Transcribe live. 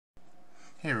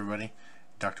Hey everybody,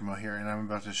 Dr. Mo here, and I'm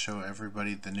about to show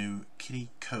everybody the new Kitty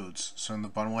codes. So in the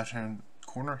bottom left hand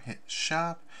corner, hit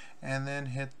shop and then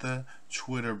hit the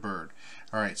Twitter bird.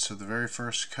 Alright, so the very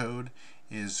first code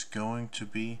is going to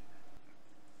be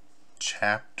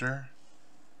Chapter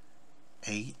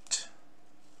 8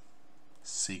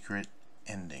 Secret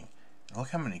Ending. And look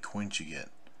how many coins you get.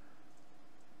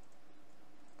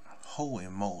 Holy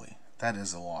moly, that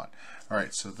is a lot.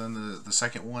 Alright, so then the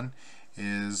second one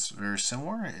is very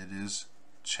similar. It is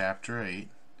Chapter 8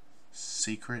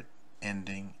 Secret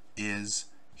Ending is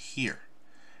here.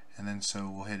 And then so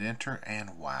we'll hit enter,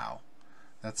 and wow,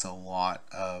 that's a lot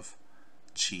of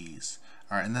cheese.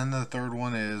 Alright, and then the third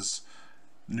one is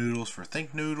Noodles for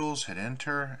Think Noodles. Hit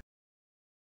enter,